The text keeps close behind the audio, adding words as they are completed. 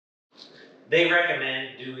They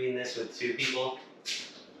recommend doing this with 2 people.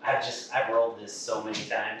 I've rolled this so many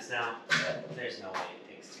times now that there's no way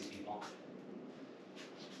it takes 2 people.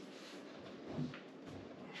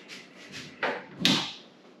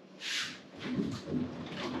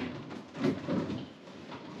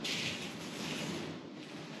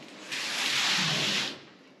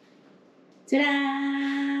 Ta-da!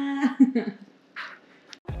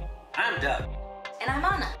 I'm Doug. And I'm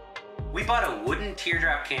Anna. We bought a wooden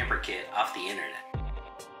teardrop camper kit off the internet.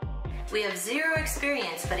 We have 0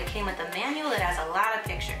 experience, but it came with a manual that has a lot of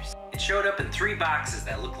pictures. It showed up in 3 boxes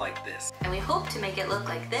that look like this. And we hope to make it look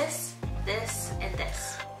like this, this, and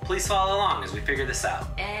this. Please follow along as we figure this out.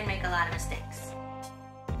 And make a lot of mistakes.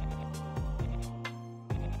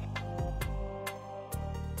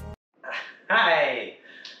 Hi!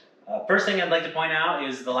 First thing I'd like to point out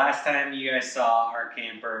is the last time you guys saw our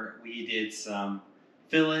camper, we did some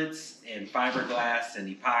fillets and fiberglass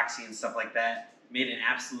and epoxy and stuff like that. Made an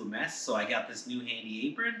absolute mess, so I got this new handy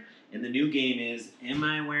apron, and the new game is, am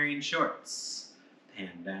I wearing shorts? Pan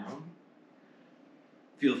down.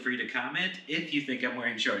 Feel free to comment if you think I'm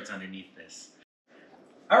wearing shorts underneath this.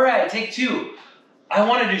 All right, take 2. I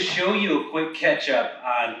wanted to show you a quick catch up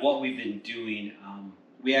on what we've been doing.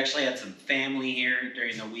 We actually had some family here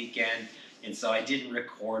during the weekend, and so I didn't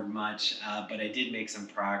record much, but I did make some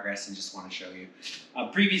progress and just want to show you.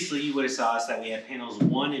 Previously, you would have saw us that we had panels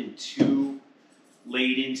 1 and 2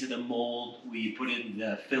 laid into the mold. We put in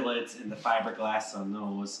the fillets and the fiberglass on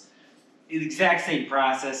those. The exact same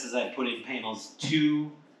process as I put in panels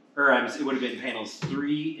 2, or it would have been panels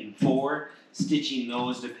 3 and 4, stitching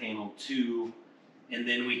those to panel 2, and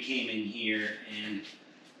then we came in here and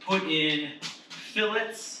put in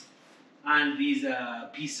fillets on these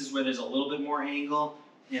pieces where there's a little bit more angle,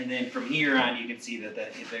 and then from here on you can see that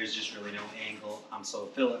there's just really no angle, so a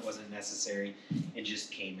fillet wasn't necessary. It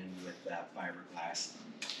just came in with fiberglass.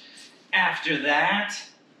 After that,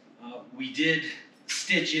 we did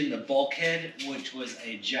stitch in the bulkhead, which was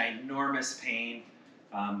a ginormous pain,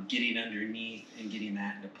 getting underneath and getting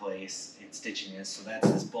that into place and stitching this. So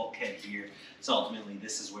that's this bulkhead here. So ultimately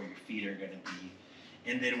this is where your feet are going to be.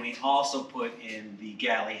 And then we also put in the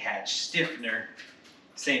galley hatch stiffener,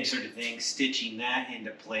 same sort of thing, stitching that into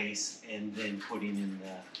place and then putting in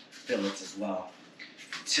the fillets as well.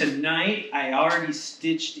 Tonight, I already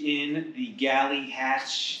stitched in the galley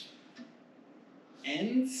hatch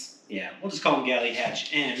ends. Yeah, we'll just call them galley hatch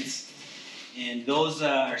ends. And those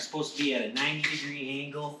are supposed to be at a 90-degree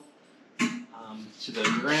angle to the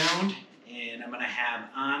ground. And I'm going to have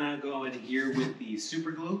Anna go in here with the super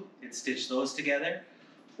glue and stitch those together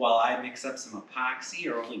while I mix up some epoxy.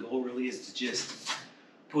 Our only goal really is to just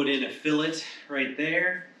put in a fillet right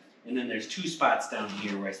there. And then there's 2 spots down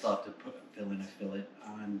here where I still have to fill in a fillet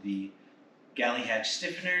on the galley hatch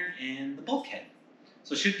stiffener and the bulkhead.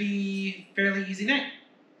 So it should be a fairly easy night.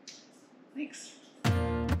 Thanks.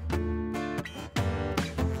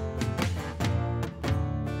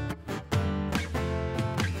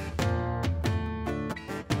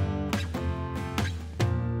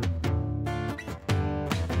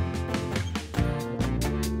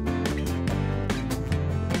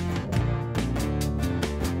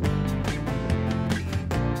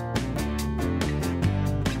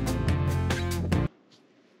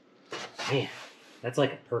 Man, that's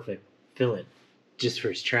like a perfect fillet just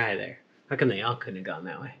first try there. How come they all couldn't have gone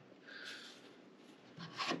that way?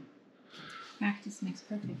 Practice makes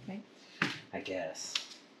perfect, right? I guess.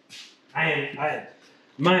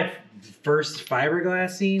 My first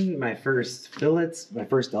fiberglassing, my first fillets, my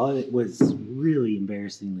first all of it was really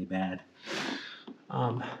embarrassingly bad.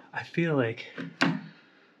 I feel like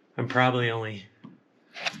I'm probably only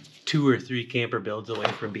 2 or 3 camper builds away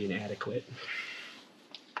from being adequate.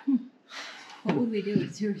 What would we do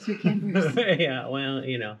with 2 or 3 campers? Yeah, well,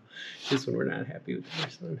 you know, just when we're not happy with the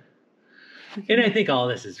first one. And I think all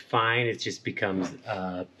this is fine. It just becomes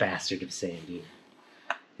a bastard of sanding.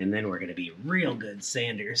 And then we're going to be real good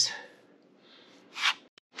sanders.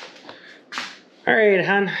 All right,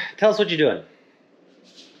 hon, tell us what you're doing.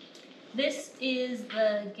 This is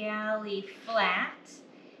the galley flat,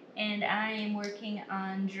 and I am working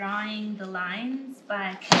on drawing the lines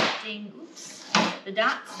by connecting the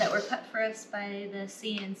dots that were cut for us by the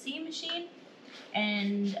CNC machine.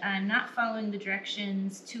 And I'm not following the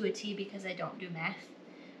directions to a T because I don't do math.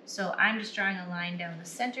 So I'm just drawing a line down the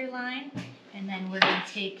center line, and then we're going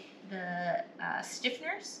to take the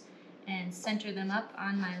stiffeners and center them up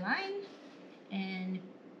on my line and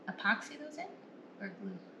epoxy those in, or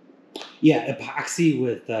glue? Yeah, epoxy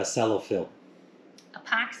with cellophil.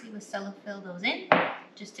 Epoxy with cellophil those in,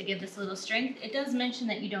 just to give this a little strength. It does mention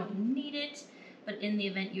that you don't need it, but in the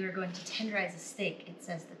event you are going to tenderize a steak, it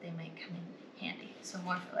says that they might come in handy. So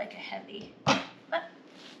more for like a heavy, but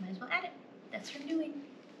might as well add it. That's what I'm doing.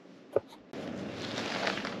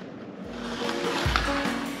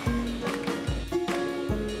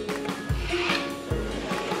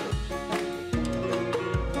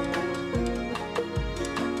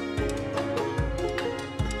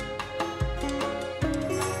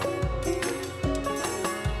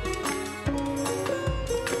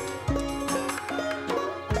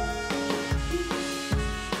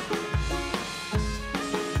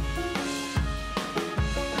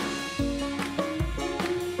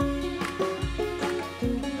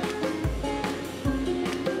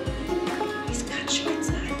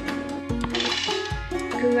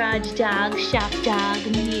 Garage dog, shop dog,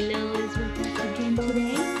 Milo is with us again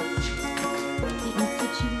today. Eating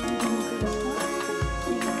sushi in the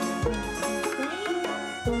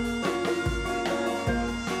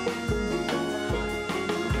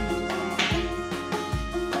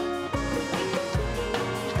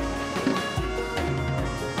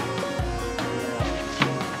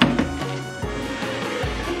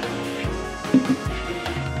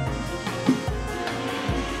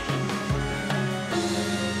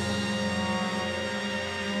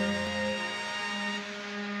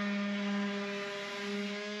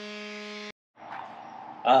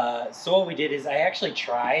So what we did is I actually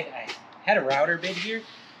tried, I had a router bit here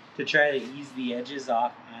to try to ease the edges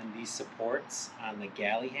off on these supports on the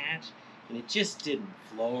galley hatch, and it just didn't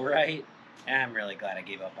flow right. And I'm really glad I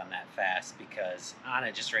gave up on that fast, because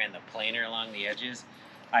Anna just ran the planer along the edges.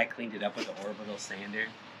 I cleaned it up with the orbital sander,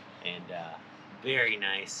 and very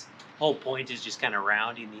nice. Whole point is just kind of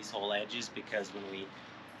rounding these whole edges, because when we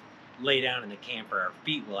lay down in the camper, our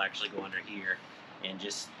feet will actually go under here, and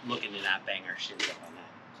just looking to not bang our shins up on that.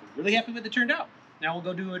 So really happy with it turned out. Now we'll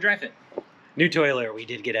go do a dry fit. New toiler, we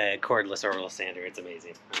did get a cordless orbital sander. It's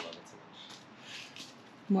amazing. I love it so much.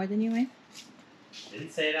 More than you weigh?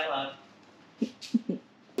 Didn't say it out loud.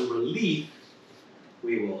 For relief,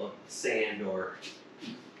 we will sand or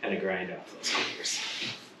kind of grind off those corners.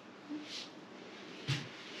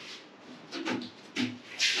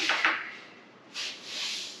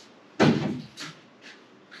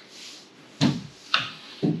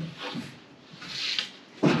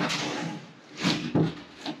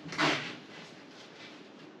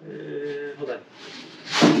 Hold on.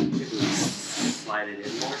 Maybe slide it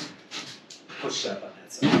in more. Push it up on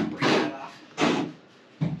that side. Break that off.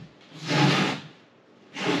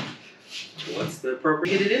 What's the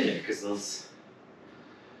appropriate? Get it in there, because those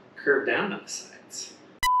curve down on the sides.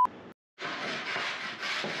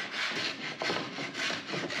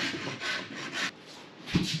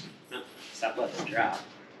 No, stop letting it drop.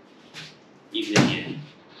 Even again.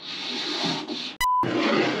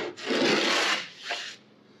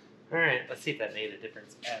 Alright, let's see if that made a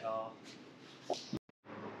difference at all.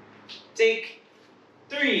 Take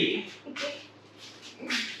 3.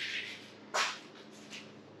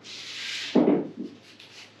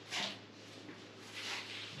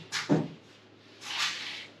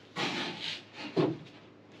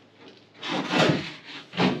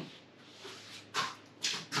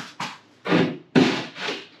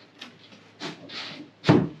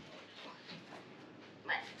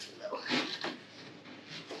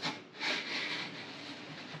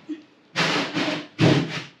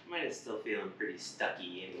 Mine is still feeling pretty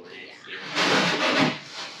stucky anyway.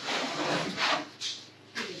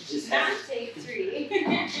 Just Not take 3.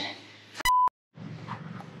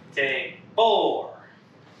 Take 4.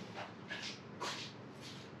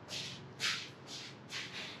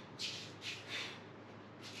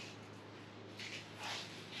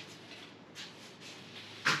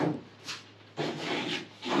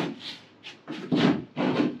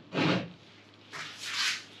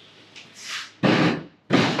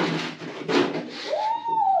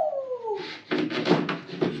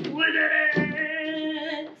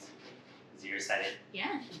 Excited?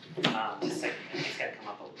 Yeah. Just a second. It's got to come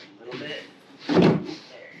up a little bit. There.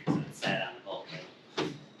 So it's set on the bulkhead.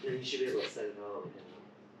 Then you should be able to set it all down.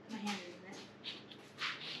 My hand is in it.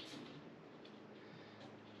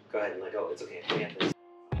 Go ahead and let go. It's okay. We have this.